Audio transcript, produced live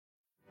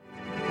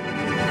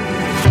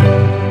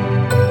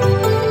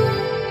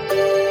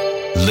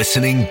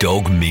Listening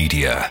Dog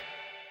Media.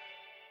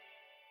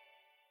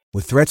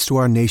 With threats to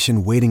our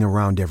nation waiting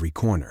around every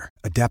corner,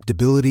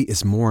 adaptability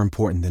is more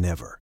important than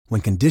ever.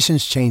 When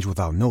conditions change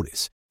without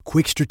notice,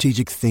 quick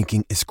strategic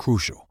thinking is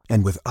crucial.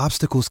 And with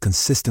obstacles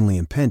consistently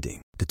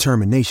impending,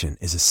 determination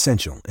is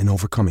essential in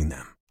overcoming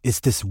them. It's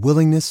this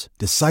willingness,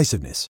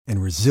 decisiveness,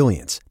 and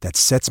resilience that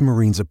sets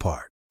Marines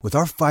apart. With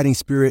our fighting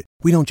spirit,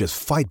 we don't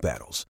just fight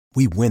battles,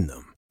 we win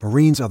them.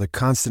 Marines are the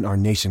constant our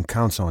nation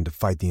counts on to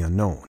fight the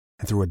unknown.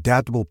 And through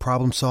adaptable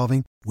problem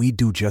solving, we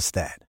do just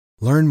that.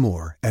 Learn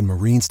more at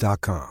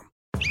marines.com.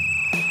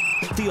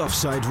 The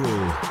Offside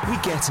Rule. We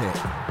get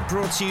it.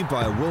 Brought to you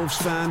by a Wolves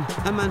fan,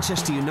 a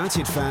Manchester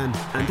United fan,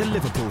 and a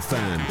Liverpool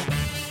fan.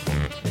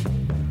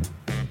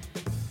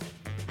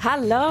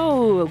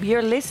 Hello,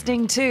 you're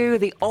listening to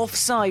the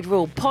Offside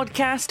Rule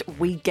podcast.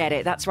 We get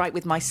it. That's right,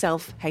 with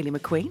myself, Hayley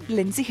McQueen,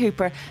 Lindsay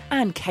Hooper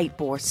and Kate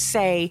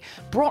Borsay.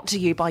 Brought to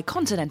you by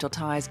Continental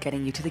Tires,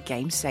 getting you to the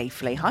game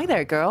safely. Hi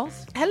there,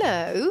 girls.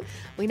 Hello.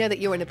 We know that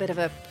you're in a bit of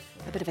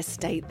a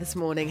state this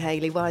morning,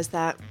 Hayley. Why is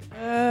that?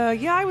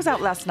 Yeah, I was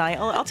out last night.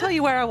 I'll tell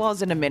you where I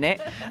was in a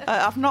minute.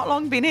 I've not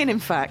long been in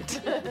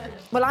fact.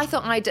 Well, I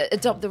thought I'd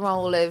adopt the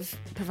role of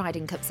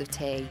providing cups of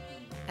tea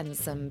and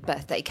some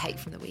birthday cake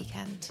from the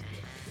weekend,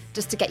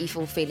 just to get you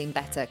all feeling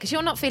better, because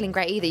you're not feeling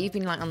great either. You've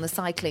been like on the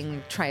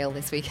cycling trail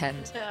this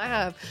weekend. I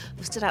have.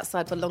 I stood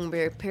outside for long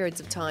periods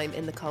of time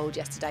in the cold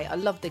yesterday. I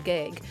loved the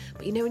gig,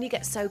 but you know when you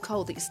get so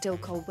cold that you're still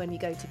cold when you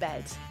go to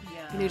bed?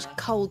 Yeah. You know, just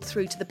cold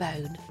through to the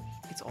bone.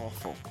 It's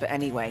awful. But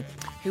anyway,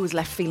 who was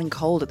left feeling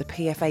cold at the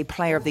PFA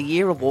Player of the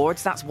Year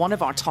Awards? That's one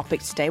of our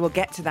topics today. We'll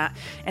get to that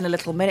in a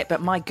little minute.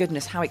 But my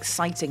goodness, how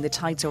exciting the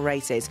title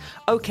race is.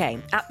 OK,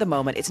 at the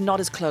moment, it's not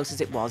as close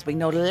as it was. We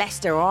know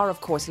Leicester are,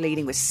 of course,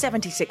 leading with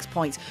 76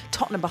 points.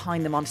 Tottenham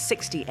behind them on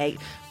 68.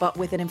 But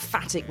with an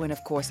emphatic win,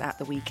 of course, at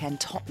the weekend.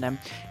 Tottenham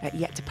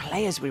yet to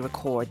play as we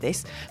record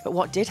this. But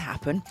what did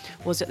happen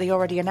was that they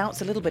already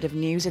announced a little bit of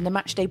news in the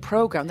matchday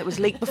programme that was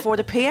leaked before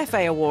the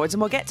PFA Awards.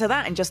 And we'll get to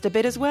that in just a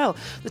bit as well.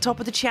 The top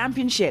of the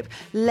Championship,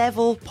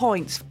 level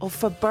points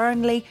for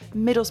Burnley,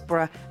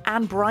 Middlesbrough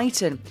and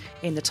Brighton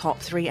in the top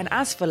three. And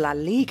as for La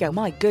Liga,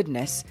 my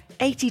goodness,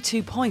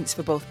 82 points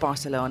for both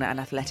Barcelona and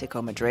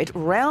Atletico Madrid.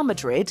 Real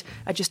Madrid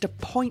are just a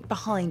point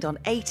behind on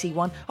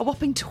 81, a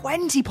whopping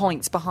 20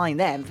 points behind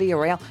them.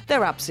 Villarreal,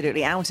 they're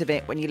absolutely out of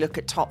it when you look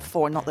at top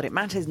four. Not that it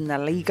matters in La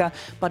Liga,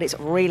 but it's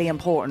really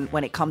important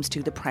when it comes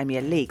to the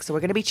Premier League. So we're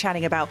going to be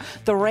chatting about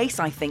the race,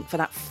 I think, for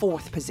that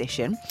fourth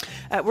position.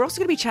 We're also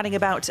going to be chatting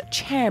about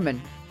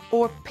chairman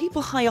or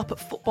people high up at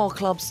football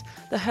clubs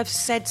that have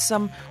said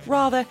some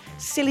rather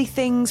silly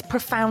things,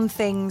 profound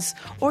things,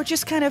 or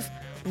just kind of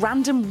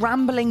random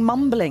rambling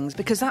mumblings,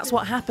 because that's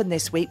what happened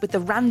this week with the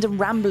random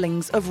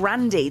ramblings of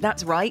Randy.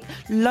 That's right,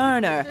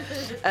 Lerner.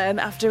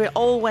 After it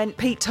all went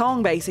Pete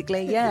Tong,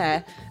 basically,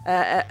 yeah.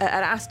 At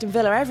Aston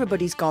Villa,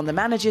 everybody's gone. The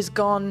manager's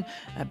gone,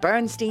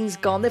 Bernstein's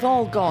gone, they've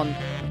all gone.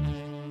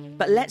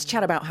 But let's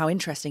chat about how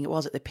interesting it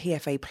was at the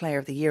PFA Player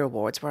of the Year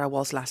Awards, where I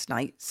was last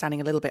night, sounding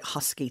a little bit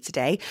husky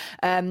today.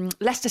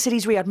 Leicester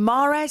City's Riyad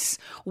Mahrez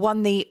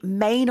won the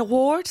main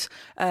award,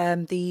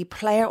 the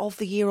Player of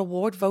the Year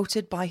award,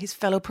 voted by his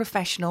fellow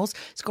professionals,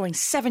 scoring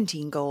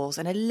 17 goals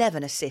and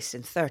 11 assists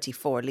in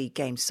 34 league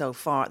games so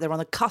far. They're on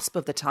the cusp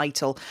of the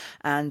title,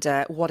 and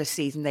what a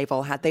season they've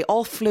all had. They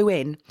all flew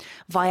in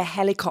via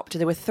helicopter.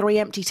 There were 3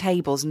 empty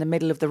tables in the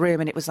middle of the room,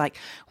 and it was like,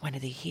 when are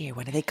they here?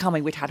 When are they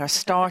coming? We'd had our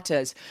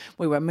starters.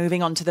 We were moving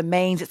on to the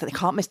mains. It's that they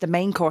can't miss the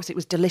main course. It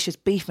was delicious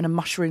beef and a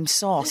mushroom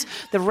sauce.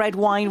 The red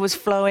wine was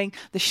flowing.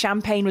 The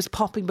champagne was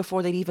popping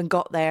before they'd even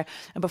got there.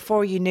 And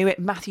before you knew it,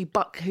 Matthew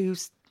Buck,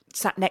 who's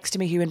sat next to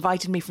me, who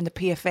invited me from the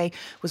PFA,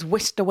 was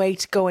whisked away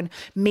to go and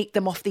meet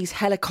them off these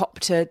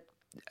helicopter.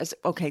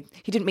 Okay,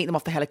 he didn't meet them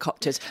off the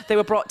helicopters. They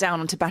were brought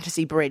down onto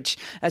Battersea Bridge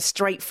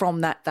straight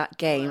from that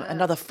game.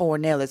 Another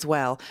 4-0 as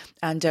well.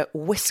 And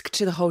whisked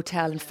to the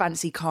hotel in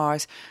fancy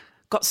cars.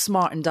 Got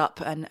smartened up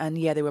and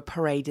yeah, they were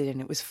paraded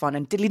and it was fun.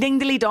 And Diddly Ding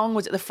Dilly Dong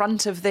was at the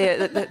front of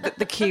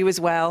the queue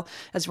as well,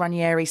 as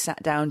Ranieri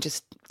sat down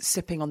just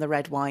sipping on the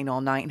red wine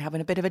all night and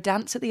having a bit of a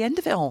dance at the end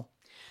of it all.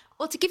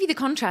 Well, to give you the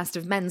contrast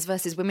of men's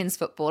versus women's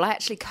football, I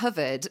actually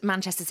covered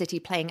Manchester City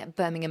playing at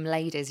Birmingham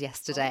Ladies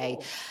yesterday.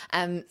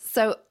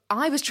 So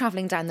I was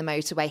travelling down the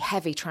motorway,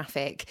 heavy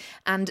traffic,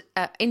 and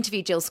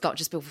interviewed Jill Scott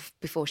just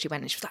before she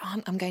went. And she was like,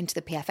 oh, I'm going to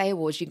the PFA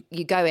Awards.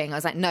 You going? I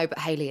was like, no, but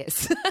Hayley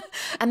is.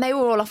 And they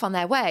were all off on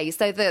their way.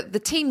 So the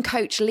team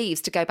coach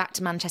leaves to go back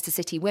to Manchester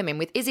City Women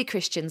with Izzy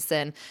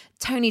Christiansen,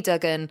 Tony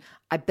Duggan,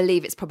 I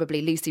believe it's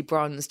probably Lucy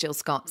Bronze, Jill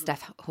Scott,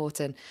 Steph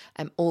Horton,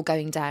 all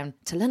going down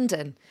to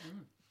London.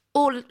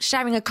 All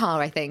sharing a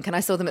car, I think, and I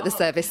saw them at the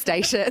service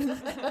station.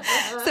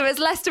 So as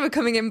Leicester were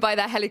coming in by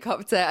their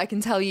helicopter, I can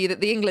tell you that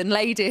the England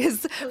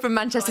ladies from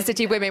Manchester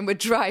City Women were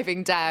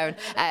driving down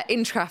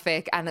in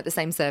traffic and at the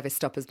same service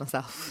stop as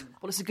myself.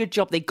 Well, it's a good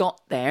job they got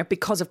there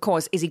because, of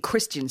course, Izzy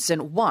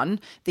Christiansen won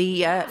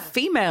the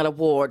female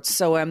award.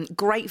 So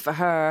great for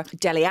her.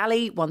 Dele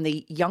Alli won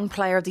the Young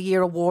Player of the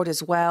Year award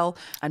as well.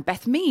 And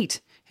Beth Mead,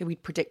 who we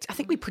predict. I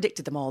think we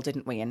predicted them all,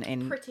 didn't we,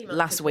 in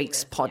last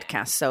week's podcast?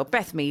 Yeah. So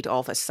Beth Mead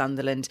of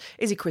Sunderland,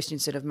 Izzy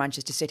Christiansen of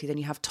Manchester City. Then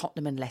you have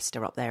Tottenham and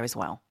Leicester up there as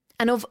well.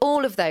 And of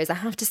all of those, I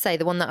have to say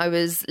the one that I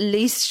was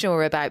least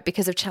sure about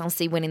because of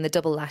Chelsea winning the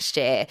double last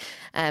year,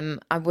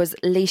 I was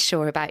least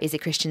sure about Izzy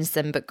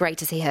Christiansen, but great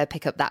to see her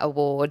pick up that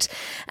award.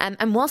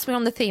 And whilst we're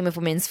on the theme of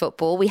women's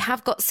football, we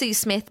have got Sue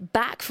Smith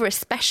back for a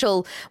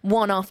special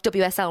one-off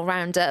WSL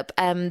roundup.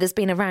 There's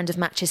been a round of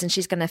matches and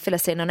she's going to fill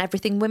us in on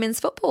everything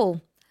women's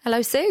football.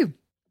 Hello, Sue.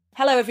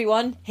 Hello,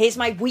 everyone. Here's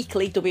my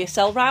weekly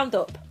WSL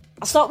roundup.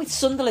 I'll start with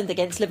Sunderland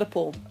against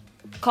Liverpool.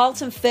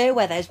 Carlton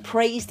Fairweather has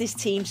praised his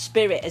team's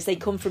spirit as they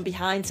come from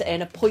behind to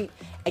earn a point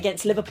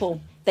against Liverpool.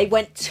 They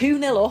went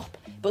 2-0 up,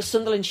 but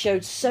Sunderland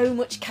showed so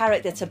much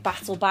character to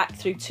battle back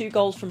through 2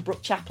 goals from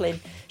Brooke Chaplin.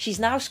 She's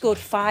now scored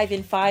 5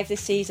 in 5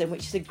 this season,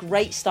 which is a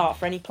great start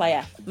for any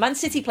player. Man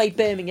City played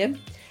Birmingham,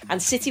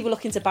 and City were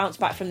looking to bounce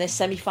back from their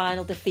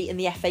semi-final defeat in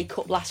the FA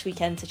Cup last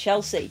weekend to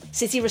Chelsea.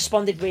 City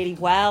responded really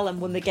well and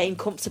won the game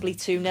comfortably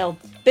 2-0.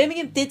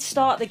 Birmingham did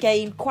start the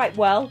game quite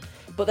well,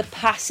 but the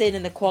passing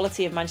and the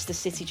quality of Manchester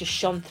City just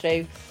shone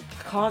through.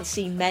 I can't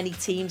see many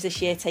teams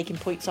this year taking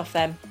points off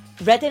them.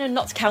 Reading and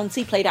Notts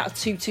County played out a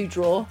 2-2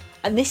 draw,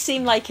 and this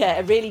seemed like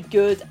a really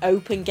good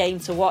open game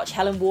to watch.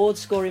 Helen Ward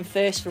scoring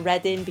first for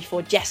Reading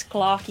before Jess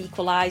Clark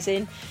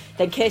equalising.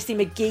 Then Kirsty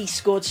McGee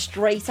scored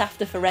straight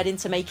after for Reading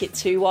to make it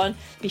 2-1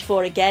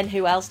 before again,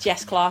 who else?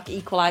 Jess Clark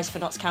equalised for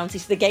Notts County.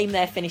 So the game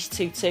there finished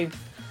 2-2.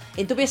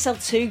 In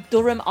WSL 2,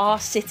 Durham are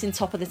sitting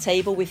top of the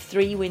table with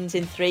 3 wins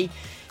in 3.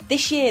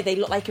 This year, they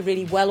look like a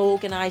really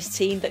well-organised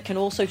team that can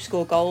also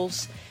score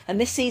goals. And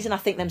this season, I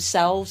think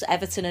themselves,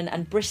 Everton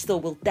and Bristol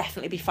will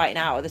definitely be fighting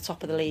out at the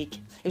top of the league.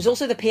 It was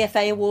also the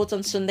PFA Awards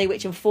on Sunday,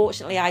 which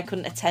unfortunately I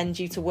couldn't attend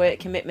due to work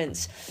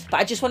commitments. But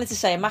I just wanted to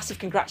say a massive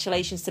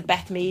congratulations to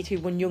Beth Mead, who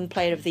won Young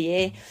Player of the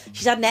Year.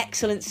 She's had an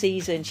excellent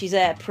season. She's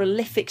a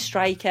prolific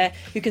striker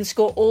who can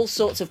score all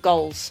sorts of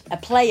goals. A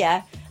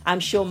player I'm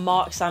sure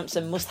Mark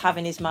Sampson must have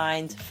in his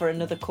mind for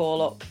another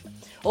call-up.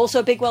 Also,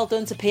 a big well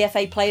done to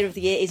PFA Player of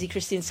the Year, Izzy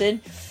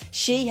Christiansen.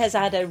 She has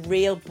had a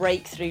real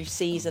breakthrough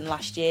season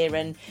last year,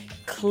 and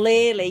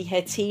clearly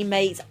her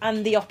teammates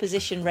and the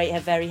opposition rate her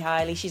very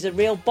highly. She's a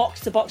real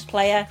box-to-box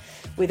player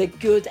with a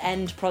good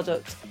end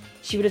product.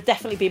 She would have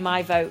definitely been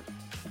my vote.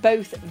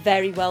 Both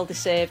very well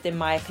deserved, in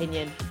my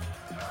opinion.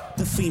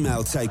 The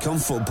female take on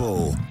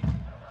football.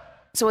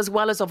 So as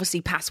well as obviously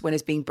past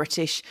winners being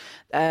British,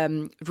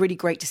 really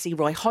great to see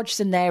Roy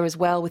Hodgson there as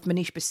well with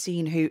Manish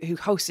Bhasin, who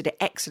hosted it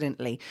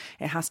excellently,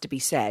 it has to be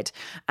said.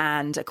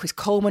 And Chris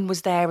Coleman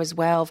was there as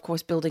well, of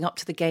course, building up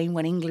to the game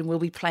when England will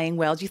be playing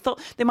Wales. You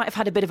thought they might have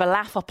had a bit of a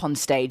laugh up on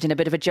stage and a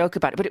bit of a joke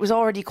about it, but it was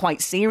already quite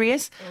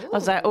serious. Ooh. I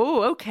was like,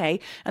 oh, okay.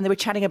 And they were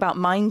chatting about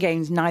mind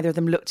games. Neither of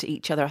them looked at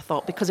each other. I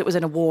thought because it was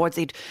an awards,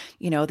 they'd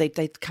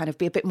kind of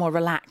be a bit more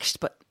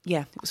relaxed, but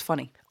yeah, it was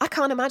funny. I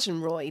can't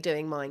imagine Roy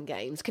doing mind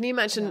games. Can you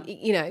imagine,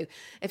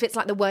 if it's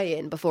like the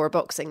weigh-in before a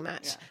boxing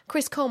match? Yeah.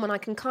 Chris Coleman, I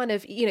can kind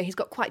of, he's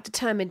got quite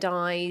determined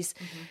eyes.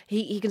 Mm-hmm.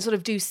 He can sort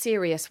of do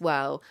serious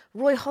well.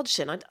 Roy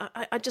Hodgson,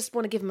 I just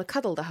want to give him a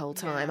cuddle the whole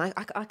time.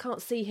 Yeah. I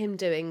can't see him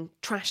doing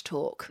trash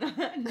talk.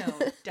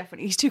 No,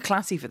 definitely. He's too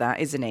classy for that,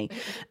 isn't he?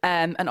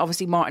 And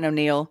obviously Martin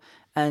O'Neill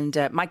and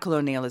Michael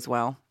O'Neill as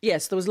well.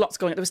 Yes, there was lots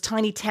going on. There was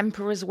Tiny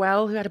Temper as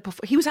well, who had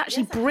he was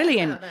actually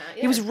brilliant.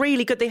 Yeah. He was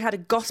really good. They had a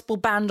gospel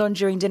band on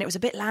during dinner. It was a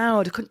bit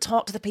loud. I couldn't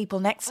talk to the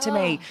people next to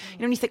me.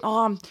 And you think,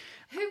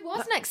 who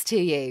was next to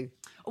you?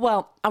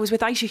 Well, I was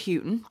with Aisha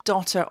Houghton,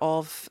 daughter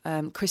of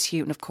Chris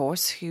Houghton, of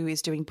course, who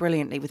is doing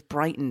brilliantly with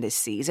Brighton this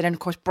season. And of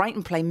course,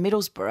 Brighton play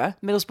Middlesbrough,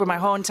 my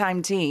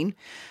hometown team,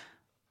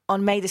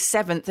 on May the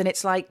 7th. And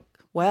it's like,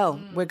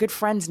 well, we're good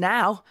friends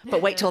now,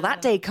 but wait till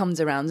that day comes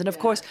around. And of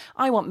course,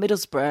 I want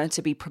Middlesbrough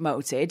to be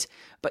promoted,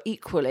 but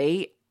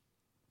equally,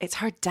 it's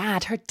her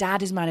dad. Her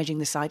dad is managing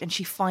the side and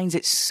she finds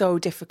it so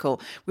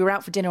difficult. We were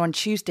out for dinner on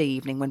Tuesday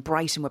evening when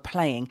Brighton were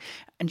playing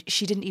and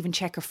she didn't even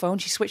check her phone.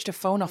 She switched her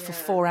phone off for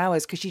 4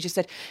 hours because she just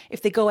said,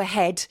 if they go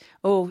ahead,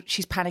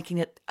 she's panicking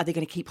that are they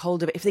going to keep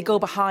hold of it? If they go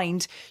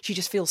behind, she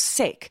just feels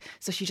sick.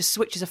 So she just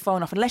switches her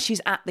phone off unless she's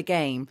at the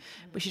game.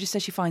 But she just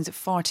says she finds it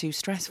far too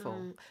stressful.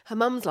 Her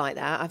mum's like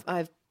that.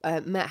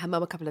 I've met her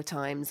mum a couple of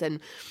times, and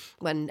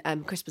when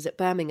Chris was at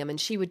Birmingham, and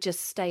she would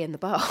just stay in the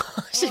bar.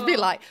 She'd be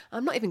like,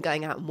 I'm not even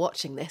going out and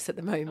watching this at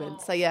the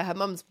moment. So yeah, her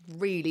mum's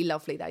really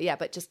lovely though,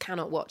 but just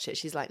cannot watch it.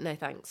 She's like, no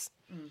thanks.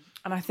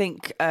 And I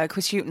think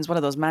Chris Houghton's one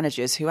of those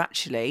managers who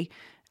actually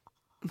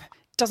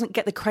doesn't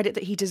get the credit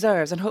that he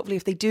deserves, and hopefully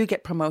if they do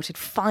get promoted,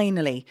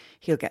 finally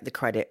he'll get the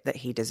credit that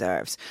he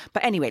deserves.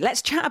 But anyway,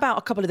 let's chat about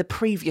a couple of the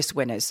previous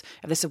winners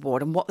of this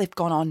award and what they've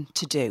gone on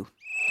to do.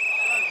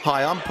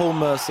 Hi, I'm Paul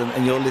Merson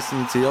and you're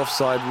listening to the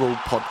Offside Rule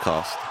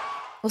podcast.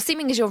 Well,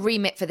 seeming as your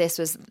remit for this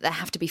was there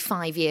have to be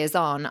 5 years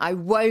on, I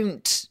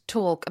won't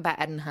talk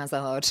about Eden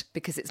Hazard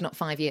because it's not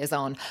 5 years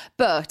on.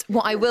 But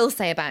what I will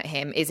say about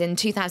him is in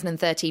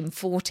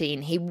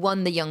 2013-14, he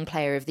won the Young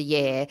Player of the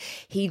Year.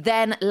 He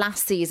then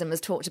last season was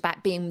talked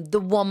about being the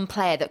one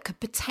player that could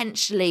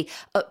potentially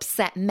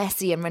upset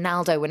Messi and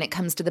Ronaldo when it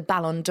comes to the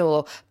Ballon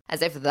d'Or.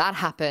 As if that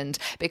happened,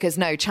 because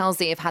no,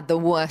 Chelsea have had the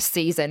worst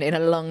season in a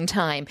long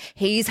time.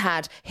 He's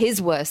had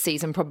his worst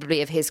season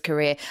probably of his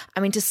career. I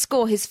mean, to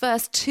score his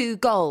first 2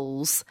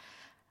 goals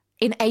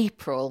in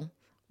April,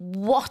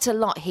 what a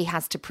lot he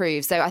has to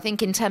prove. So I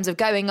think in terms of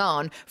going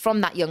on from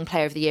that Young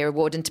Player of the Year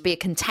award and to be a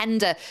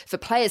contender for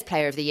Players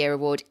Player of the Year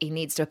award, he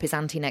needs to up his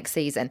ante next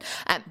season.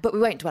 But we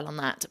won't dwell on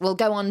that. We'll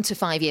go on to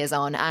 5 years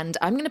on, and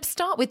I'm going to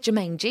start with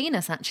Jermaine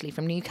Genius, actually,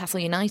 from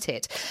Newcastle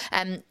United.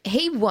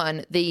 He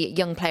won the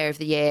Young Player of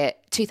the Year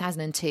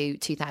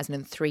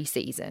 2002-2003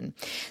 season.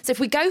 So if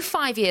we go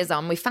 5 years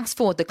on, we fast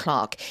forward the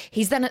clock,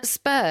 he's then at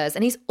Spurs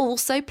and he's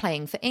also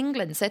playing for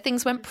England. So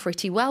things went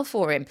pretty well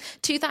for him.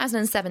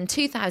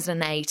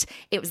 2007-2008,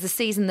 it was the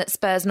season that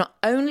Spurs not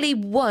only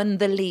won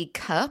the League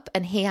Cup,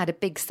 and he had a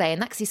big say in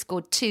that because he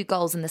scored 2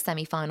 goals in the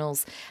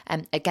semi-finals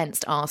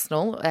against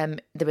Arsenal.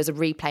 There was a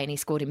replay and he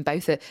scored in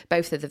both of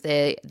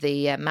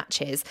the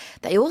matches.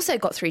 They also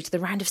got through to the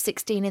round of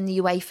 16 in the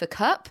UEFA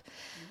Cup.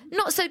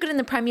 Not so good in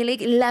the Premier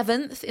League,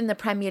 11th in the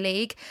Premier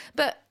League,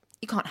 but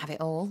you can't have it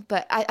all.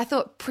 But I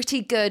thought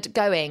pretty good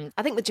going.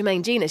 I think with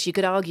Jermaine Genius, you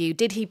could argue,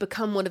 did he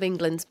become one of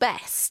England's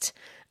best?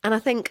 And I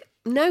think,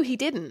 no, he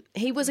didn't.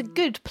 He was a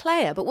good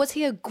player, but was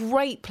he a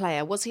great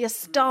player? Was he a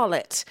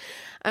starlet?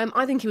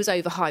 I think he was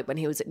overhyped when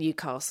he was at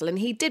Newcastle, and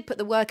he did put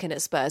the work in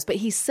at Spurs, but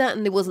he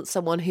certainly wasn't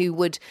someone who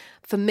would,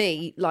 for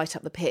me, light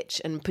up the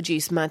pitch and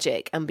produce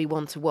magic and be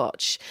one to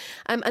watch.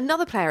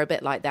 Another player a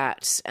bit like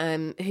that,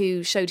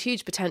 who showed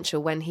huge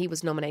potential when he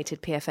was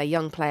nominated PFA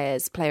Young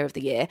Players Player of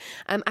the Year,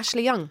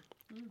 Ashley Young.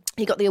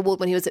 He got the award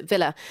when he was at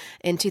Villa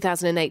in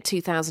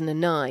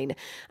 2008-2009.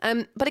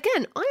 But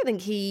again, I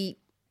think he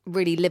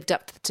really lived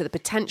up to the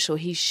potential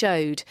he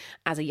showed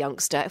as a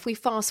youngster. If we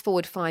fast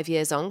forward 5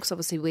 years on, because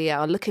obviously we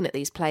are looking at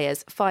these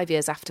players 5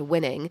 years after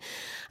winning,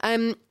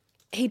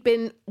 he'd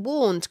been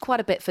warned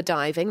quite a bit for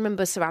diving.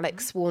 Remember, Sir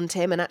Alex warned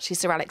him, and actually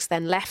Sir Alex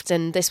then left,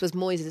 and this was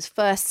Moyes'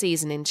 first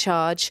season in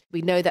charge.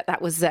 We know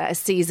that was a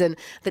season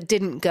that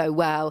didn't go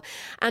well.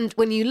 And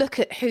when you look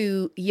at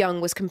who Young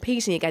was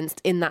competing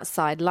against in that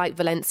side, like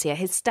Valencia,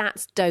 his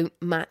stats don't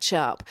match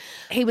up.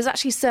 He was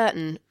actually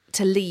certain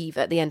to leave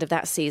at the end of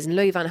that season.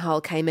 Louis van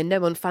Gaal came in. No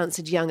one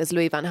fancied Young as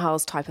Louis van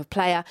Gaal's type of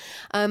player.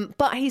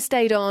 But he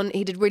stayed on.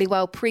 He did really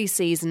well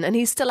pre-season and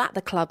he's still at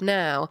the club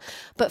now.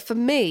 But for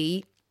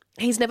me,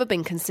 he's never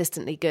been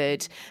consistently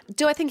good.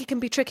 Do I think he can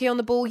be tricky on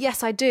the ball?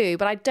 Yes, I do.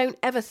 But I don't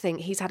ever think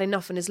he's had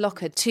enough in his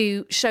locker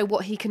to show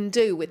what he can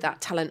do with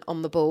that talent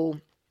on the ball.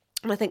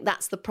 And I think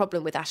that's the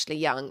problem with Ashley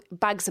Young.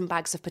 Bags and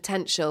bags of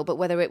potential, but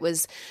whether it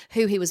was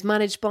who he was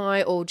managed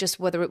by or just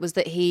whether it was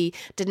that he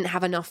didn't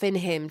have enough in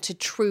him to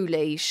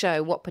truly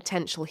show what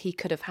potential he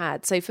could have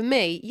had. So for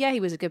me, yeah, he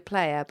was a good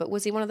player, but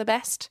was he one of the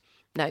best?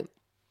 No.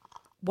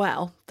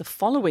 Well, the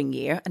following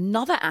year,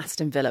 another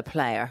Aston Villa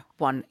player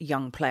won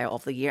Young Player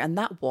of the Year, and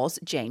that was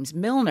James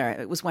Milner.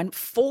 It was when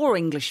 4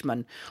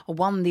 Englishmen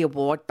won the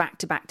award back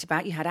to back to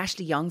back. You had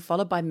Ashley Young,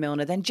 followed by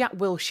Milner, then Jack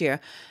Wilshere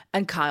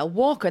and Kyle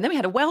Walker. And then we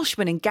had a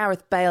Welshman in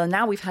Gareth Bale, and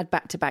now we've had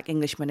back-to-back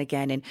Englishmen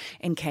again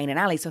in Kane and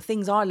Ali. So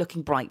things are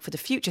looking bright for the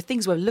future.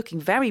 Things were looking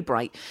very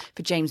bright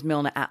for James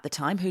Milner at the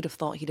time. Who'd have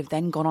thought he'd have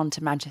then gone on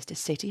to Manchester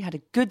City, had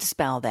a good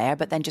spell there,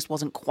 but then just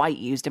wasn't quite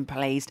used and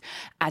placed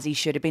as he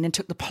should have been, and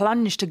took the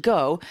plunge to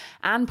go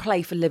and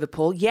play for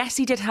Liverpool. Yes,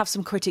 he did have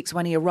some critics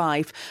when he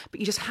arrived, but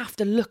you just have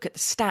to look at the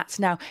stats.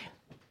 Now,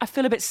 I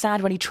feel a bit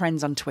sad when he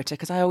trends on Twitter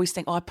because I always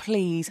think, oh,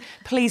 please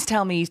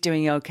tell me he's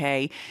doing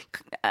okay.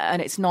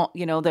 And it's not,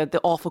 the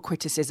awful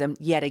criticism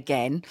yet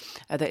again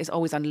that is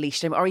always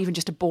unleashed, or even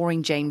just a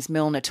boring James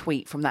Milner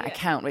tweet from that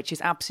account, which is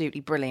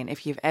absolutely brilliant.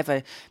 If you're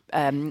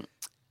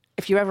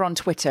ever on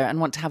Twitter and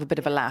want to have a bit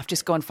of a laugh,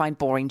 just go and find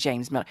boring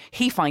James Milner.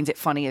 He finds it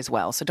funny as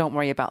well, so don't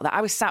worry about that.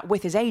 I was sat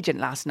with his agent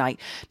last night,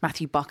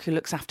 Matthew Buck, who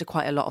looks after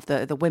quite a lot of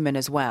the women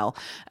as well.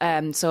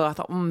 So I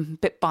thought, a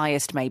bit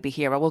biased maybe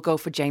here. I will go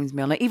for James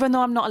Milner, even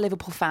though I'm not a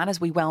Liverpool fan, as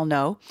we well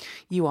know.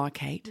 You are,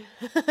 Kate.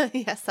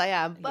 Yes, I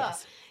am.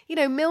 But,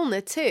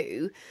 Milner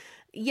too,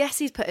 yes,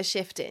 he's put a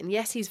shift in.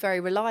 Yes, he's very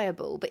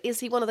reliable. But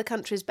is he one of the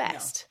country's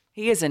best?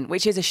 No, he isn't,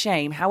 which is a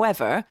shame.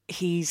 However,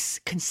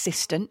 he's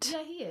consistent.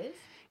 Yeah, he is.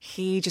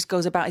 He just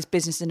goes about his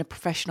business in a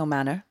professional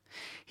manner.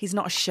 He's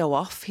not a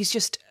show-off. He's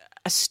just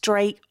a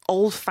straight,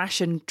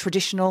 old-fashioned,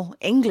 traditional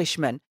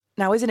Englishman.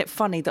 Now, isn't it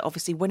funny that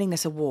obviously winning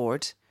this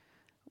award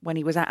when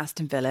he was at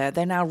Aston Villa,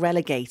 they're now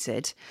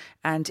relegated,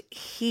 and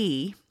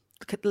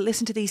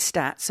listen to these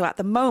stats. So at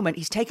the moment,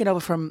 he's taken over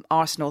from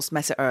Arsenal's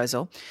Mesut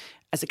Ozil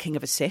as the king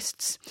of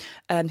assists.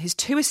 His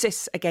 2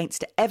 assists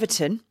against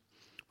Everton,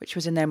 which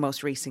was in their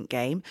most recent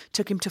game,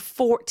 took him to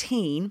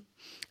 14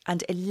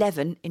 and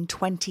 11 in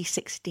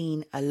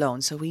 2016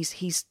 alone. So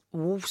he's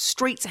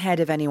streets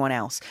ahead of anyone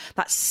else.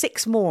 That's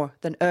 6 more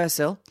than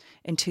Ozil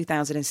in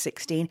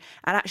 2016,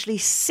 and actually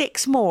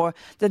 6 more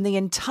than the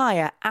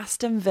entire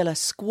Aston Villa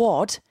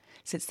squad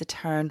since the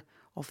turn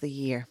of the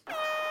year.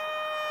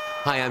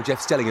 Hi, I'm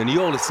Jeff Stelling and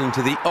you're listening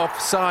to the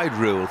Offside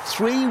Rule.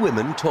 3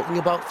 women talking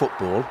about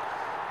football.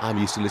 I'm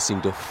used to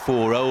listening to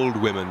 4 old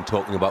women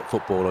talking about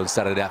football on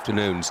Saturday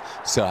afternoons,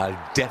 so I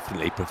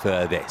definitely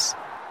prefer this.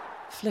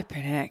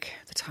 Flipping heck,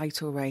 the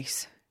title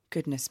race.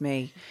 Goodness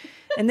me.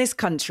 In this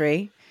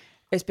country,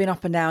 it's been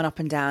up and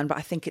down, but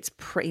I think it's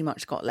pretty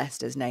much got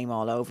Leicester's name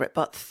all over it.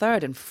 But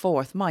 3rd and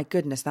 4th, my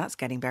goodness, that's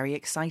getting very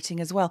exciting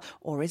as well.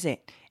 Or is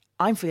it?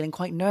 I'm feeling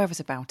quite nervous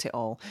about it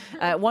all.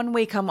 One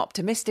week I'm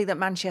optimistic that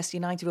Manchester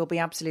United will be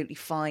absolutely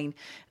fine.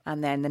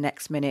 And then the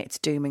next minute it's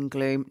doom and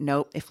gloom.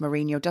 No, if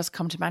Mourinho does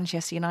come to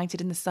Manchester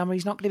United in the summer,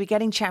 he's not going to be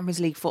getting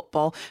Champions League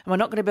football. And we're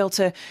not going to be able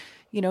to,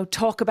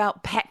 talk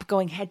about Pep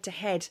going head to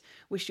head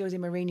with Jose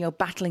Mourinho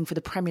battling for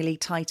the Premier League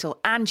title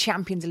and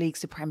Champions League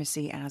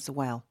supremacy as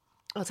well.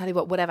 I'll tell you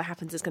what, whatever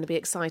happens is going to be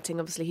exciting.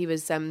 Obviously, he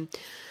was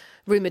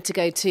rumoured to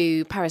go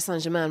to Paris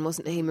Saint-Germain,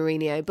 wasn't he,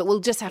 Mourinho? But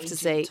we'll just have to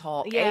see.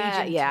 Talk.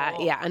 Yeah.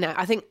 I know.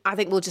 I think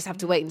we'll just have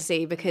to wait and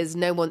see because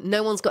no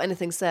one's got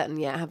anything certain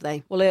yet, have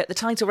they? Well, the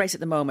title race at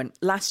the moment,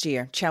 last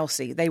year,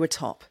 Chelsea, they were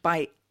top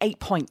by 8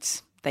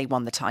 points. They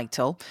won the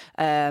title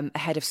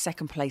ahead of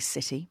second place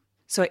City.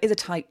 So it is a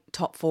tight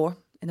top 4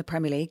 in the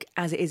Premier League,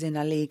 as it is in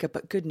La Liga.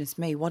 But goodness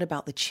me, what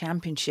about the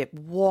Championship?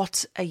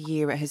 What a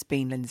year it has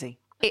been, Lindsay.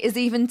 It is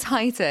even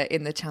tighter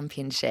in the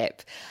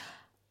Championship.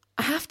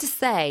 I have to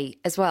say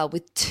as well,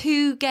 with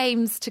 2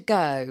 games to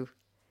go,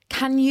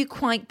 can you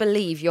quite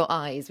believe your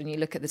eyes when you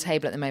look at the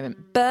table at the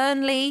moment?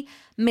 Burnley,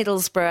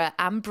 Middlesbrough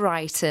and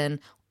Brighton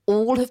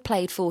all have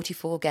played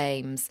 44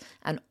 games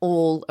and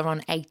all are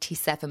on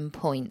 87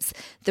 points.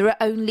 There are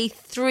only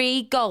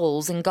 3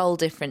 goals in goal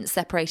difference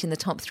separating the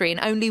top 3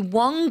 and only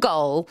 1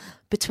 goal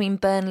between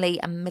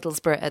Burnley and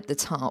Middlesbrough at the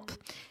top.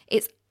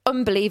 It's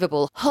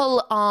unbelievable.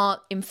 Hull are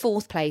in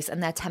 4th place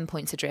and they're 10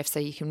 points adrift, so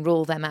you can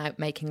rule them out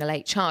making a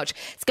late charge.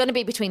 It's going to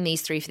be between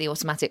these 3 for the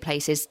automatic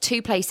places,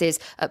 2 places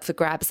up for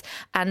grabs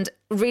and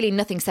really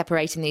nothing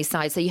separating these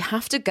sides. So you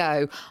have to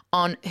go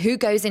on who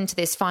goes into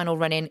this final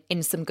run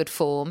in some good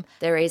form.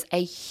 There is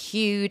a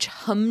huge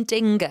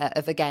humdinger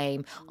of a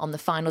game on the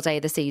final day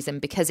of the season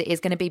because it is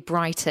going to be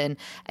Brighton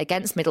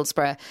against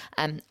Middlesbrough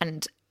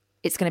and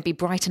it's going to be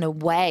Brighton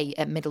away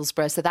at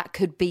Middlesbrough, so that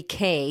could be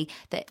key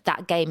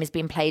that game is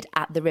being played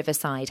at the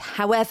Riverside.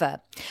 However,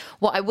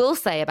 what I will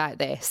say about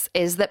this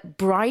is that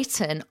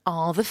Brighton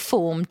are the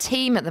form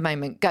team at the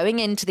moment going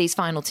into these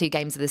final 2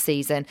 games of the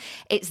season.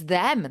 It's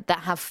them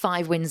that have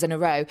 5 wins in a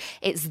row.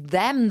 It's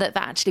them that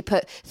have actually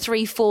put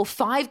 3, 4,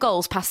 5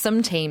 goals past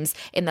some teams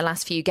in the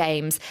last few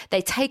games.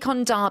 They take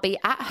on Derby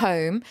at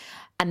home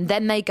and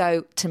then they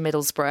go to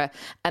Middlesbrough.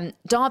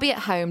 Derby at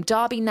home,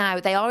 Derby now,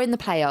 they are in the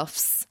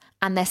playoffs.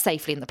 And they're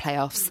safely in the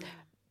playoffs.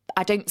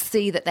 I don't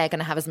see that they're going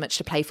to have as much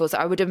to play for. So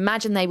I would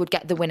imagine they would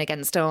get the win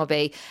against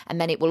Derby and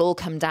then it will all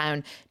come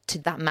down to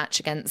that match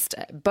against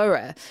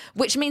Borough,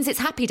 which means it's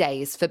happy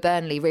days for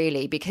Burnley,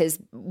 really, because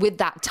with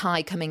that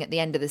tie coming at the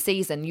end of the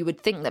season, you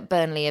would think that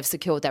Burnley have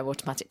secured their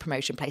automatic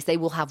promotion place. They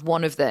will have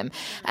one of them.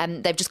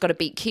 They've just got to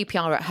beat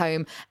QPR at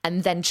home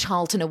and then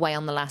Charlton away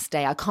on the last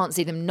day. I can't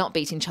see them not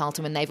beating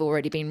Charlton when they've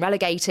already been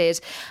relegated.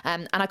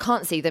 And I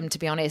can't see them, to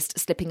be honest,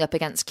 slipping up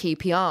against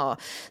QPR.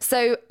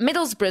 So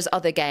Middlesbrough's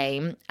other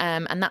game,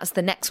 and that's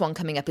the next one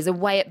coming up, is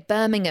away at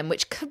Birmingham,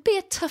 which could be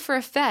a tougher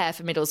affair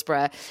for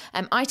Middlesbrough.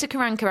 Aita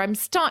Karanka, I'm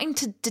starting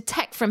to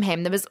detect from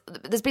him,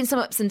 there's been some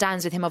ups and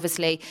downs with him,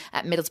 obviously,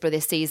 at Middlesbrough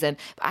this season.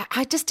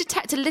 I just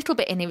detect a little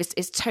bit in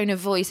his tone of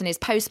voice and his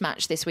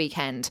post-match this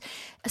weekend,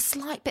 a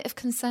slight bit of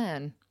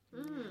concern.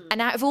 And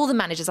out of all the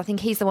managers, I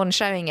think he's the one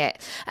showing it.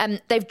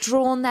 They've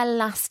drawn their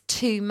last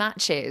 2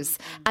 matches.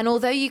 And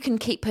although you can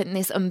keep putting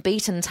this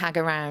unbeaten tag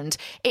around,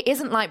 it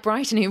isn't like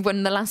Brighton who've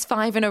won the last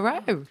 5 in a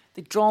row.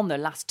 They've drawn their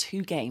last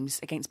 2 games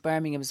against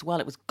Birmingham as well.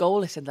 It was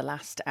goalless in the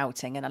last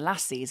outing, and the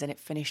last season it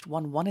finished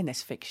 1-1 in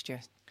this fixture.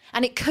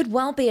 And it could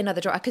well be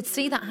another draw. I could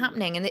see that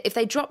happening. And if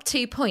they drop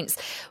 2 points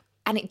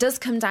and it does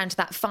come down to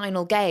that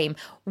final game,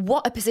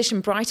 what a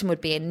position Brighton would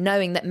be in,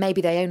 knowing that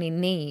maybe they only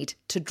need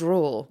to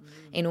draw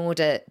in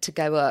order to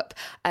go up.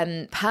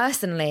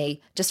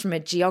 Personally, just from a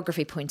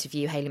geography point of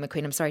view, Hayley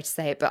McQueen, I'm sorry to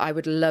say it, but I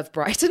would love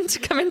Brighton to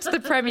come into the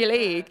Premier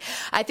League.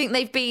 I think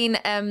they've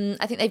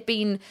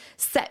been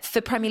set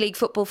for Premier League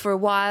football for a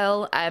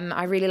while.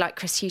 I really like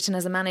Chris Hughton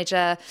as a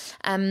manager.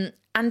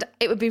 And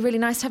it would be really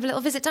nice to have a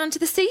little visit down to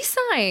the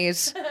seaside.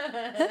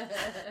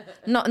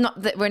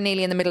 Not that we're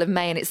nearly in the middle of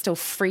May and it's still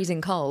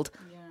freezing cold.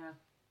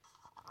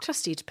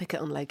 Trust you to pick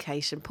it on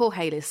location. Poor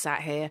Hayley's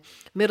sat here.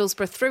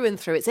 Middlesbrough through and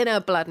through. It's in her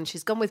blood and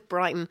she's gone with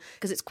Brighton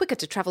because it's quicker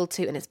to travel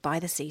to and it's by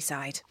the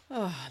seaside.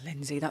 Oh,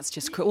 Lindsay, that's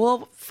just cool.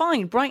 Well,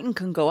 fine, Brighton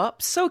can go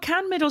up. So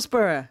can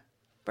Middlesbrough.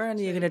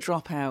 Burnley are going to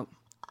drop out.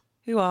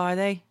 Who are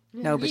they?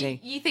 Nobody.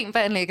 You think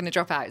Burnley are going to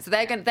drop out? So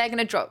they're going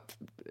to drop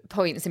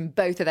points in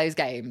both of those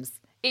games,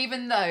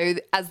 even though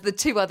as the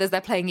 2 others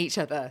they're playing each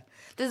other.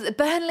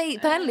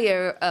 Burnley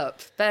are up.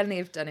 Burnley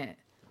have done it.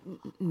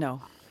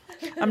 No.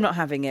 I'm not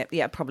having it.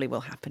 Yeah, it probably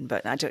will happen,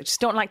 but I just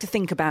don't like to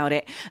think about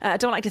it. I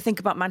don't like to think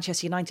about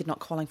Manchester United not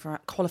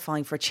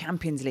qualifying for a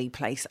Champions League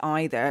place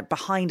either.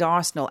 Behind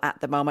Arsenal at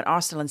the moment,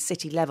 Arsenal and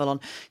City level on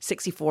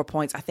 64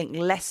 points. I think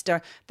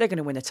Leicester, they're going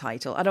to win the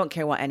title. I don't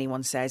care what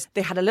anyone says.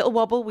 They had a little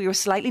wobble. We were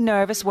slightly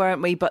nervous,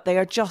 weren't we? But they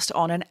are just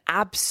on an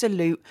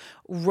absolute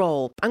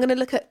roll. I'm going to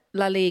look at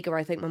La Liga,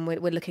 I think, when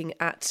we're looking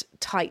at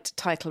tight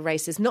title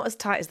races. Not as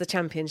tight as the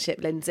Championship,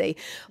 Lindsay,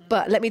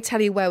 but let me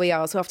tell you where we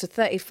are. So after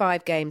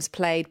 35 games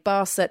played,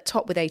 Barca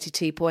top with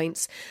 82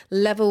 points,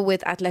 level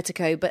with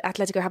Atletico, but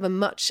Atletico have a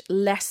much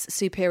less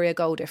superior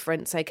goal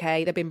difference,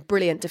 okay? They've been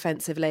brilliant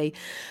defensively,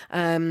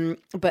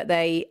 but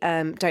they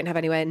don't have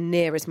anywhere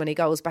near as many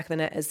goals back in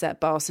the net as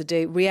Barca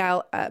do.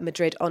 Real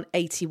Madrid on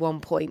 81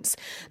 points.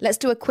 Let's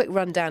do a quick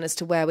rundown as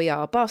to where we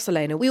are.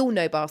 Barcelona, we all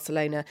know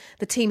Barcelona,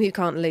 the team who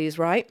can't lose,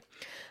 right?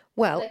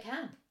 Well,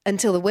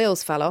 until the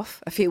wheels fell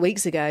off a few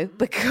weeks ago,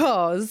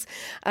 because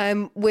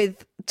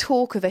with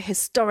talk of a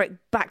historic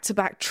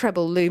back-to-back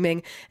treble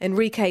looming,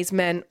 Enrique's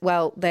men,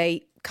 well,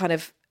 they kind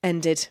of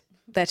ended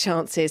their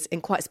chances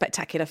in quite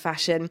spectacular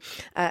fashion.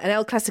 An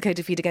El Clasico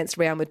defeat against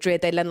Real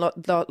Madrid. They then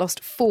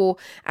lost 4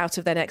 out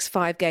of their next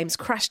 5 games,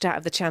 crashed out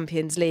of the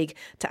Champions League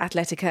to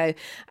Atletico,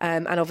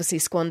 and obviously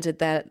squandered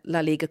their La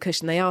Liga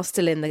cushion. They are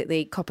still in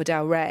the Copa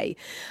del Rey.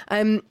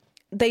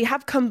 They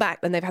have come back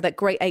and they've had that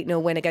great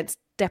 8-0 win against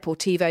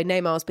Deportivo.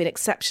 Neymar's been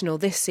exceptional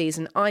this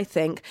season, I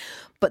think.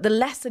 But the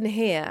lesson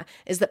here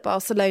is that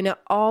Barcelona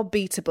are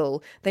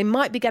beatable. They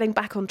might be getting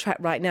back on track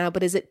right now,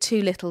 but is it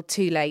too little,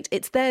 too late?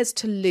 It's theirs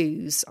to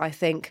lose, I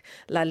think,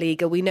 La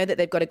Liga. We know that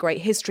they've got a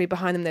great history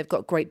behind them. They've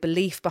got great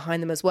belief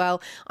behind them as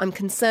well. I'm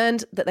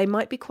concerned that they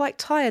might be quite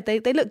tired. They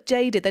look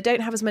jaded. They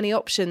don't have as many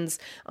options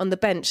on the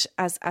bench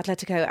as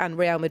Atletico and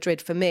Real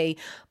Madrid for me.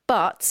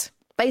 But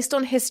based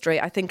on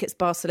history, I think it's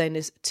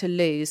Barcelona's to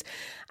lose.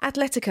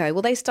 Atletico,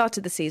 well, they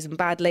started the season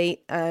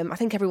badly. I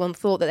think everyone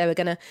thought that they were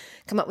going to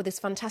come up with this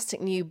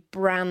fantastic new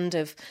brand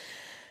of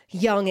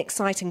young,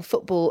 exciting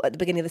football at the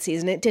beginning of the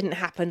season. It didn't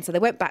happen, so they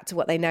went back to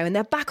what they know, and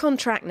they're back on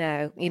track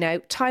now,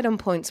 tied on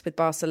points with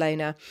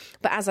Barcelona.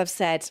 But as I've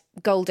said,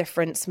 goal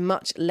difference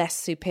much less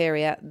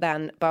superior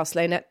than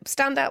Barcelona.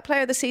 Standout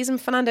player of the season,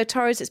 Fernando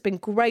Torres. It's been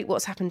great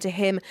what's happened to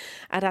him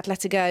at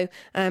Atletico.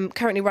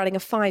 Currently riding a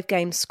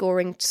 5-game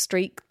scoring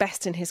streak,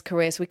 best in his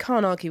career, so we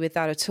can't argue with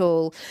that at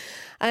all.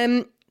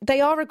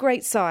 They are a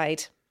great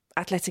side,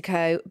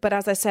 Atletico, but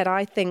as I said,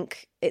 I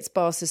think it's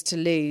Barca's to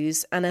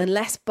lose, and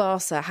unless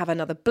Barca have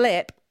another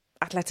blip,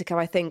 Atletico,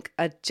 I think,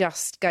 are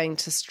just going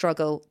to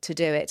struggle to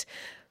do it.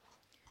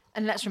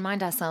 And let's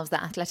remind ourselves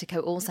that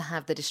Atletico also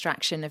have the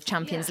distraction of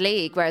Champions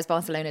League, whereas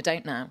Barcelona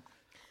don't now.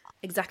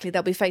 Exactly,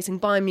 they'll be facing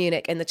Bayern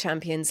Munich in the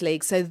Champions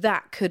League, so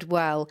that could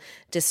well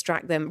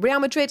distract them. Real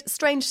Madrid,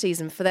 strange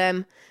season for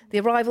them. The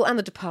arrival and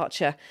the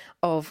departure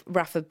of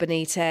Rafa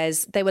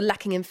Benitez. They were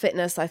lacking in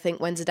fitness, I think,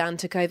 when Zidane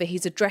took over.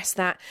 He's addressed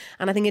that.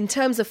 And I think in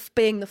terms of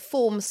being the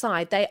form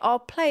side, they are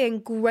playing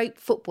great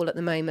football at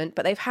the moment,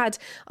 but they've had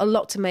a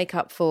lot to make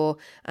up for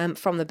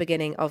from the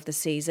beginning of the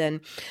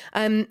season.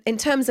 In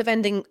terms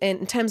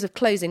of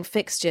closing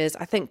fixtures,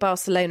 I think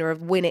Barcelona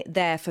have win it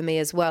there for me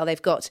as well.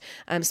 They've got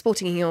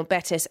Sporting Gijón,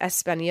 Betis,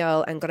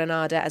 Espanyol and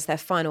Granada as their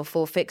final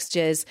 4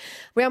 fixtures.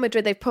 Real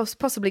Madrid, they've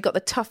possibly got the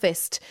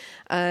toughest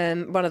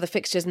run of the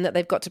fixtures, in that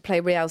they've got to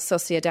play Real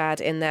Sociedad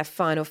in their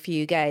final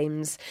few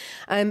games.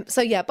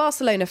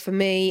 Barcelona for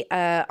me.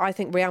 I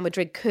think Real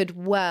Madrid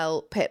could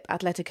well pip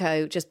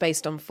Atletico just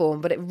based on form,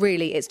 but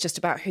it's just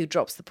about who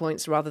drops the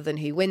points rather than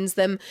who wins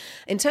them.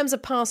 In terms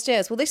of past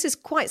years, well, this is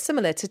quite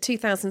similar to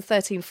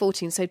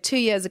 2013-14. So 2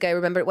 years ago,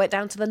 remember, it went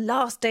down to the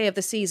last day of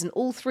the season.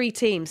 All 3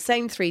 teams,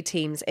 same 3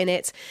 teams in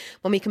it.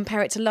 When we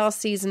compare it to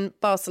last season,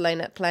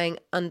 Barcelona playing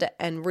under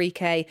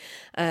Enrique,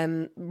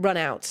 run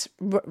out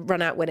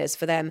winners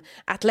for them.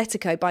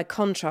 Atletico, by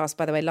contrast,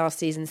 by the way, last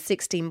season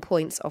 16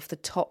 points off the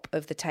top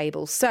of the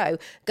table. So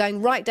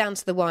going right down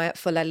to the wire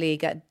for La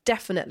Liga,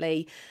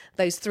 definitely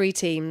those 3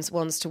 teams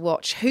ones to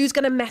watch. Who's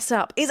going to mess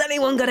up? Is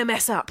anyone going to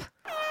mess up?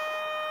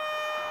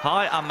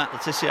 Hi, I'm Matt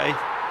Letizia,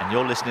 and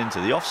you're listening to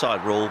The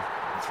Offside Rule,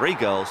 3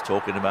 girls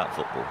talking about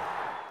football.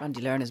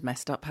 Randy Lerner's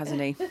messed up,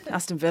 hasn't he?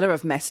 Aston Villa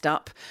have messed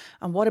up.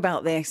 And what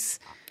about this?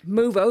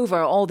 Move over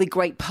all the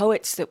great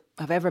poets that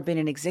have ever been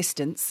in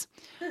existence.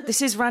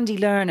 This is Randy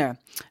Lerner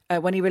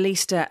when he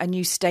released a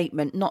new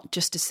statement, not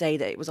just to say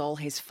that it was all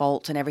his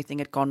fault and everything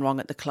had gone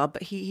wrong at the club,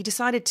 but he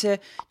decided to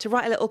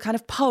write a little kind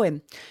of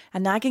poem, a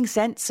nagging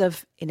sense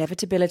of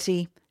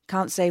inevitability,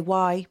 can't say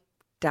why,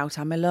 doubt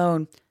I'm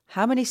alone.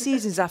 How many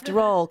seasons after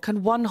all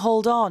can one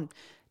hold on?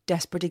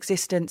 Desperate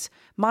existence,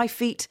 my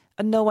feet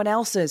and no one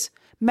else's.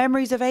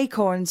 Memories of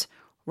acorns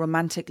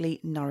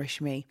romantically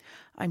nourish me.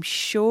 I'm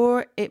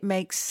sure it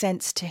makes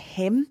sense to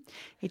him.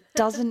 It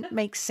doesn't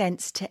make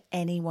sense to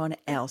anyone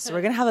else. So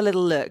we're going to have a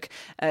little look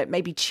at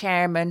maybe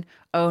chairman,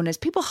 owners,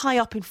 people high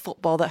up in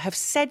football that have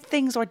said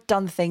things or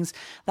done things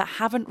that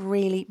haven't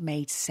really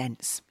made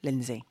sense.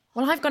 Lindsay.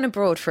 Well, I've gone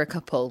abroad for a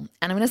couple,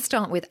 and I'm going to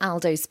start with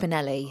Aldo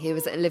Spinelli, who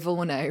was at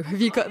Livorno.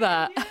 Have you got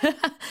that?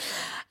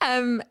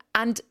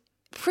 And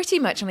pretty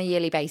much on a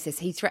yearly basis,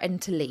 he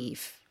threatened to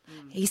leave.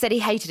 He said he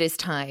hated his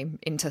time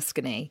in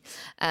Tuscany.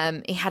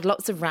 He had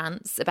lots of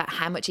rants about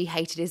how much he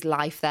hated his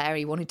life there.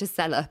 He wanted to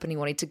sell up and he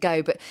wanted to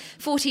go. But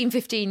 14,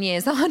 15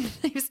 years on,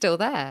 he was still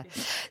there.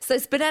 So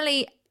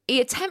Spinelli, he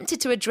attempted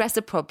to address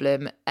a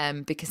problem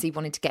because he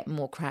wanted to get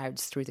more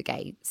crowds through the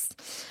gates.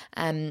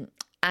 And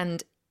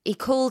he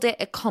called it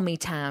a commie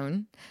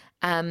town.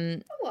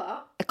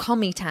 What? A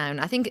commie town.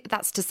 I think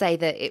that's to say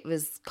that it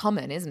was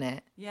common, isn't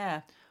it?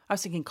 Yeah. I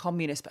was thinking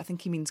communist, but I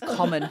think he means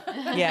common.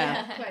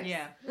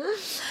 Yeah.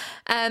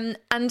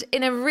 And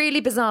in a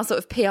really bizarre sort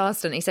of PR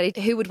stunt, he said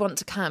who would want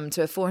to come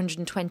to a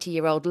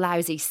 420-year-old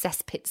lousy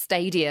cesspit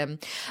stadium?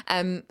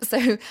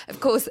 So, of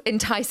course,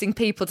 enticing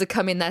people to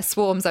come in their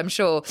swarms, I'm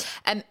sure.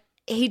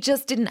 He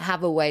just didn't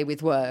have a way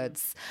with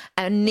words.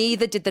 And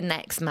neither did the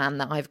next man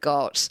that I've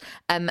got,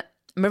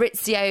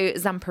 Maurizio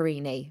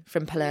Zamparini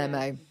from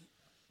Palermo.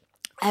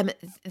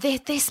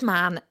 This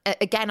man,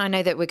 again, I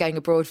know that we're going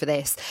abroad for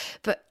this,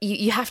 but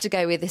you have to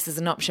go with this as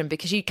an option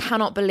because you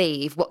cannot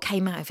believe what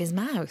came out of his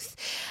mouth.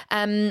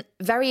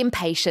 Very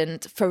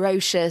impatient,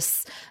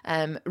 ferocious,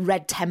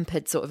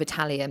 red-tempered sort of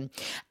Italian.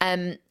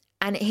 And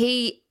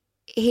he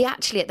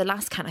actually, at the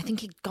last count, I think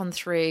he'd gone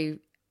through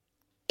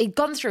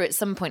at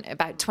some point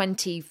about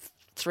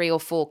 23 or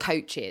 4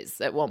 coaches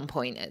at one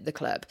point at the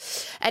club.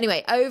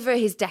 Anyway, over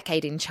his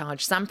decade in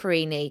charge,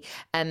 Zamparini,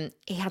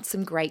 he had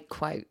some great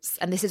quotes.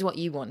 And this is what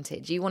you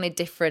wanted. You wanted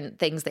different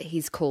things that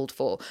he's called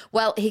for.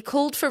 Well, he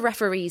called for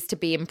referees to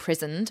be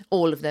imprisoned,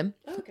 all of them.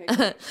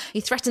 Okay. He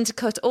threatened to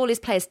cut all his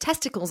players'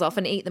 testicles off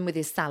and eat them with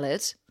his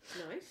salad.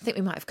 Nice. I think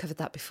we might have covered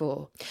that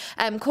before.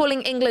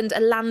 Calling England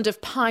a land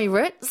of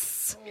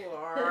pirates.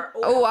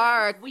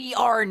 Or We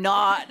are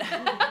not.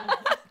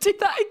 Do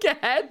that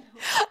again.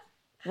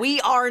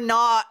 We are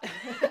not.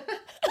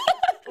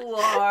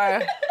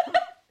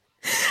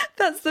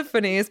 That's the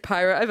funniest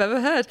pirate I've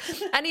ever heard.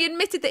 And he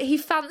admitted that he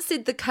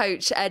fancied the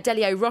coach,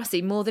 Delio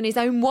Rossi, more than his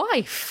own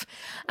wife.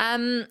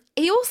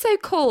 He also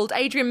called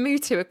Adrian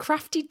Mutu a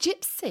crafty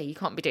gypsy. You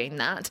can't be doing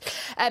that.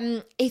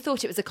 He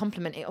thought it was a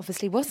compliment. It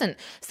obviously wasn't.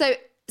 So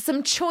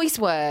some choice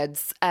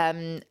words,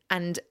 and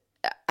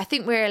I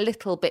think we're a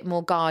little bit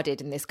more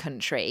guarded in this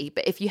country,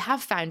 but if you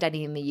have found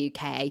any in the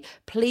UK,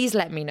 please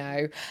let me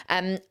know.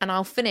 And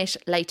I'll finish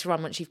later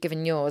on, once you've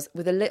given yours,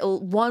 with a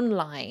little one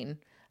line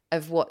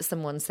of what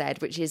someone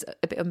said, which is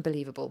a bit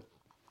unbelievable.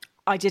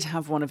 I did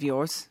have one of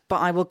yours,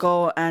 but I will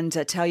go and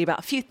tell you about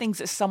a few things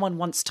that someone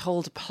once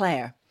told a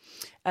player.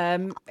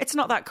 It's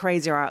not that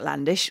crazy or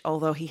outlandish,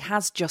 although he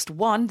has just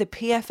won the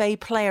PFA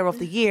Player of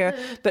the Year.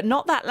 But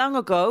not that long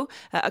ago,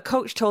 a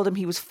coach told him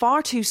he was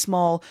far too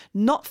small,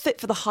 not fit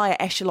for the higher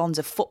echelons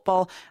of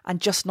football, and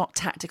just not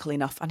tactical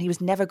enough. And he was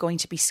never going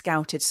to be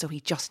scouted, so he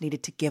just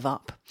needed to give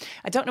up.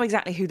 I don't know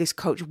exactly who this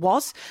coach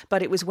was,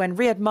 but it was when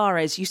Riyad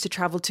Mahrez used to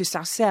travel to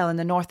Sarcelles in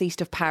the northeast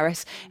of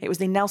Paris. It was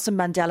the Nelson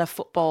Mandela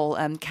football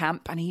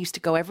camp, and he used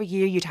to go every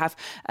year. You'd have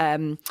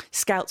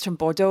scouts from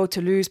Bordeaux,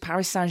 Toulouse,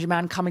 Paris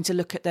Saint-Germain coming to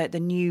look at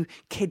the new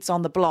kids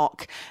on the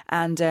block,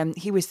 and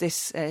he was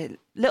this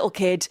little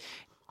kid,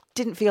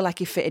 didn't feel like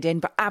he fitted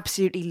in, but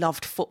absolutely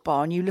loved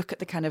football. And you look at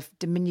the kind of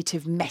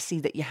diminutive Messi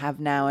that you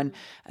have now, and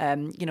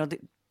the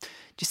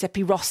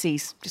Giuseppe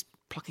Rossi's, just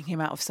plucking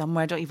him out of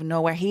somewhere. I don't even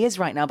know where he is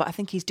right now, but I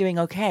think he's doing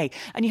okay.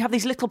 And you have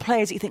these little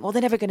players that you think, well,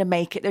 they're never going to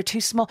make it. They're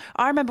too small.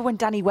 I remember when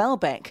Danny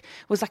Welbeck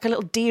was like a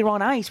little deer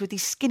on ice with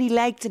these skinny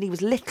legs, and he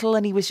was little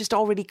and he was just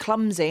already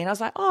clumsy. And I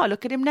was like, oh,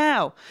 look at him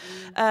now.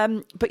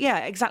 But yeah,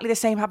 exactly the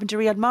same happened to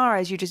Riyad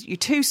Mahrez. You're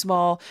too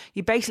small.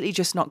 You're basically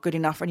just not good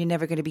enough, and you're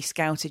never going to be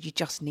scouted. You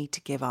just need to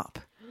give up.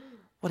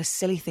 What a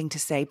silly thing to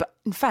say. But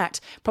in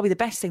fact, probably the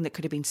best thing that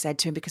could have been said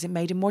to him, because it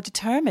made him more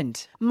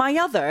determined. My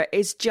other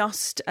is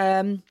just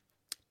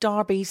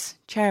Derby's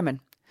chairman,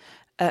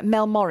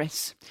 Mel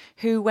Morris,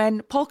 who,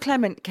 when Paul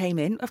Clement came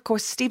in, of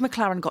course, Steve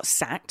McLaren got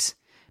sacked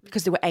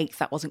because they were 8th.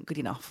 That wasn't good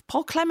enough.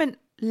 Paul Clement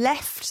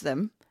left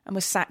them and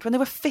was sacked when they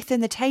were 5th in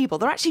the table.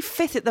 They're actually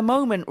 5th at the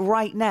moment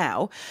right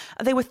now.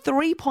 They were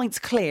 3 points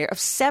clear of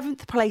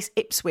 7th place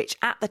Ipswich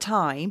at the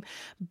time.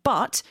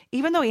 But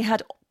even though he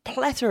had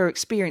plethora of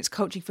experience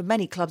coaching for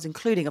many clubs,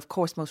 including, of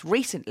course, most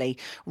recently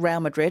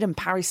Real Madrid and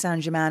Paris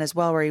Saint-Germain as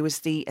well, where he was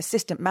the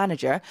assistant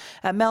manager,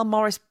 Mel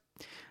Morris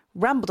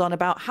rambled on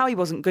about how he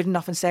wasn't good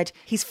enough and said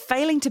he's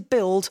failing to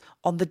build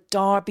on the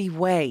Derby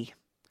way.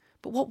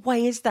 But what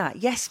way is that?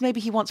 Yes,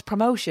 maybe he wants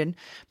promotion,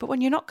 but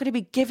when you're not going to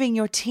be giving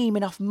your team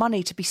enough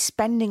money to be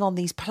spending on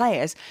these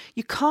players,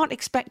 you can't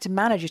expect a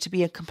manager to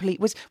be a complete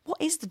whiz.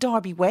 What is the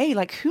Derby way?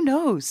 Like, who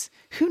knows?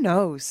 Who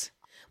knows?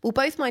 Well,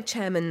 both my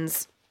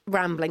chairman's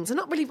ramblings are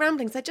not really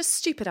ramblings, they're just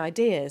stupid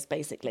ideas,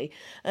 basically.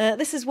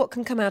 This is what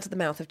can come out of the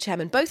mouth of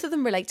chairman. Both of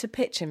them relate to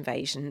pitch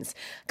invasions.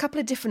 A couple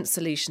of different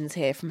solutions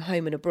here from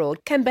home and abroad.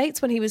 Ken Bates,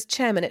 when he was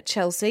chairman at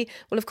Chelsea,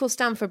 well, of course,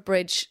 Stamford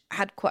Bridge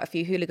had quite a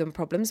few hooligan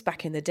problems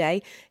back in the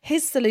day.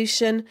 His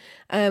solution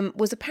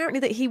was apparently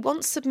that he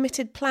once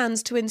submitted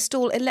plans to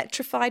install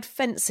electrified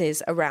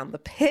fences around the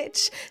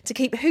pitch to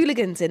keep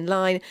hooligans in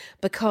line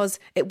because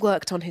it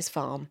worked on his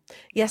farm.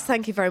 Yes,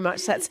 thank you very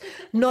much. That's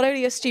not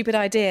only a stupid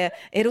idea,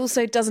 it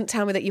also does doesn't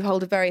tell me that you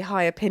hold a very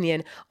high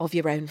opinion of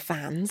your own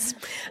fans.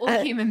 Or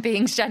human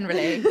beings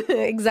generally.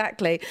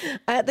 Exactly.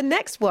 The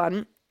next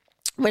one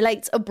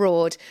relates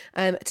abroad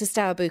to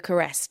Steaua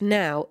Bucharest.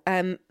 Now,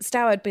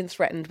 Steaua had been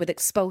threatened with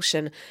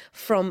expulsion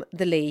from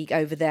the league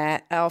over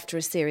there after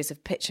a series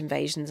of pitch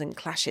invasions and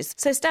clashes.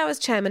 So Steaua's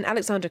chairman,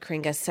 Alexander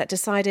Kringas,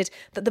 decided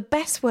that the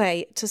best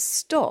way to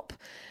stop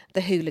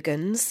the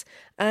hooligans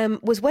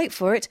was, wait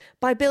for it,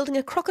 by building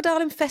a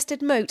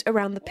crocodile-infested moat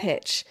around the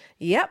pitch.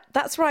 Yep,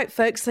 that's right,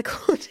 folks,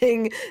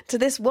 according to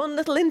this one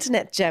little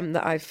internet gem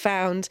that I've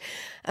found.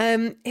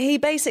 He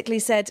basically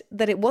said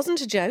that it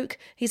wasn't a joke.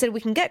 He said,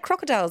 we can get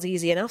crocodiles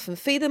easy enough and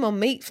feed them on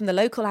meat from the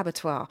local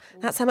abattoir.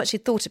 That's how much he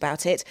thought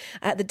about it.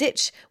 The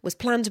ditch was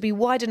planned to be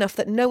wide enough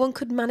that no one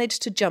could manage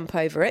to jump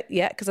over it,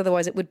 because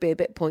otherwise it would be a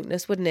bit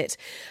pointless, wouldn't it?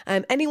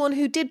 Anyone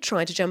who did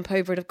try to jump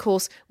over it, of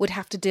course, would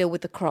have to deal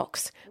with the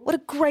crocs. What a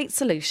great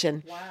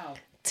solution. Wow.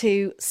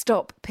 To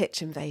stop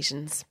pitch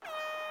invasions.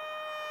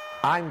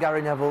 I'm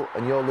Gary Neville,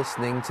 and you're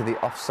listening to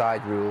the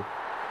Offside Rule.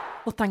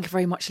 Well, thank you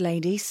very much,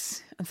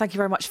 ladies. And thank you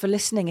very much for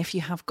listening. If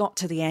you have got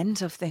to the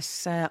end of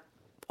this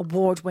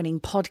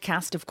award-winning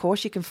podcast, of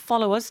course, you can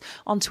follow us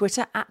on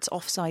Twitter at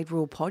Offside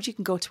Rule Pod. You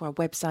can go to our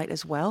website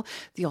as well,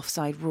 the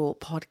Offside Rule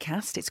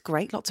Podcast. It's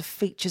great. Lots of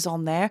features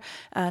on there.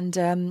 And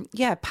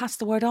pass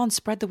the word on.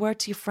 Spread the word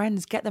to your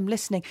friends. Get them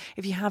listening.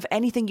 If you have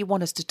anything you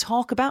want us to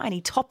talk about, any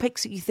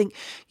topics that you think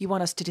you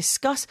want us to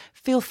discuss,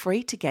 feel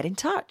free to get in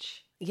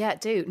touch. Yeah,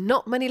 do.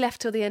 Not many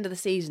left till the end of the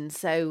season.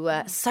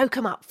 So soak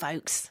them up,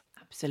 folks.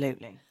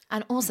 Absolutely.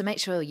 And also make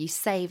sure you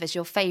save as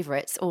your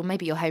favourites or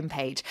maybe your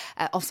homepage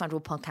at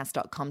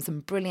offsiderulepodcast.com.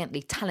 Some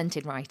brilliantly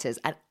talented writers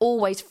and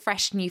always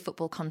fresh new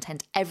football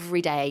content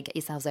every day. Get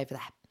yourselves over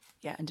there.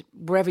 Yeah, and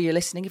wherever you're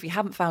listening, if you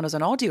haven't found us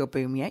on Audio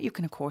Boom yet, you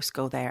can, of course,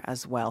 go there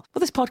as well.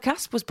 Well, this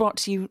podcast was brought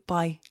to you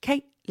by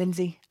Kate,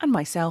 Lindsay and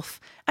myself.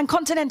 And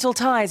Continental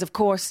Ties, of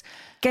course,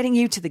 getting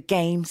you to the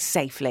game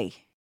safely.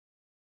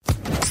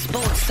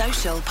 Sports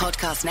Social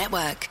Podcast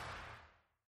Network.